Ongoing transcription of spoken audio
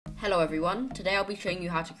Hello everyone, today I'll be showing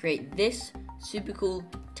you how to create this super cool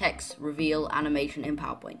text reveal animation in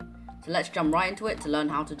PowerPoint. So let's jump right into it to learn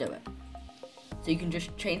how to do it. So you can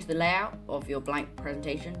just change the layout of your blank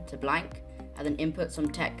presentation to blank and then input some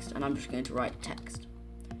text, and I'm just going to write text.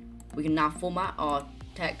 We can now format our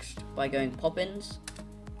text by going pop-ins,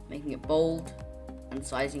 making it bold and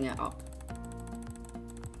sizing it up.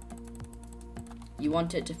 You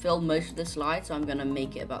want it to fill most of the slide, so I'm going to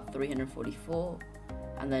make it about 344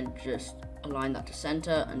 and then just align that to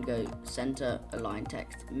center and go center, align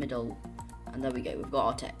text, middle, and there we go, we've got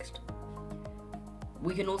our text.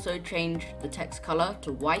 We can also change the text color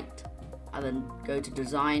to white and then go to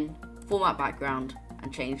design, format background,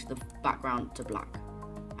 and change the background to black,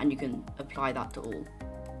 and you can apply that to all.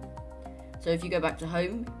 So if you go back to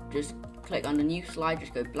home, just click on the new slide,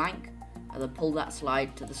 just go blank, and then pull that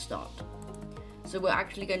slide to the start. So we're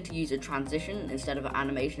actually going to use a transition instead of an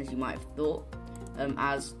animation, as you might have thought,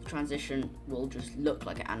 as the transition will just look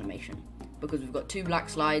like an animation. Because we've got two black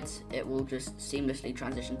slides, it will just seamlessly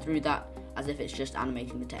transition through that as if it's just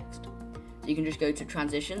animating the text. So you can just go to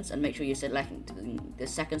transitions and make sure you're selecting the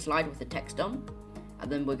second slide with the text on,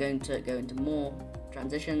 and then we're going to go into more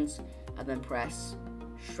transitions and then press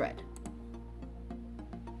shred.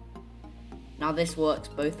 Now this works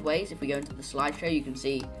both ways. If we go into the slideshow, you can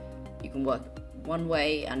see you can work one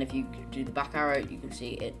way, and if you do the back arrow, you can see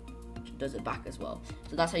it does it back as well.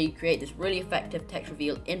 So that's how you create this really effective text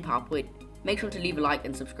reveal in PowerPoint. Make sure to leave a like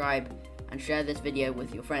and subscribe and share this video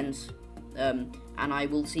with your friends, and I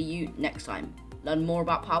will see you next time. Learn more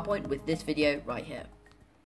about PowerPoint with this video right here.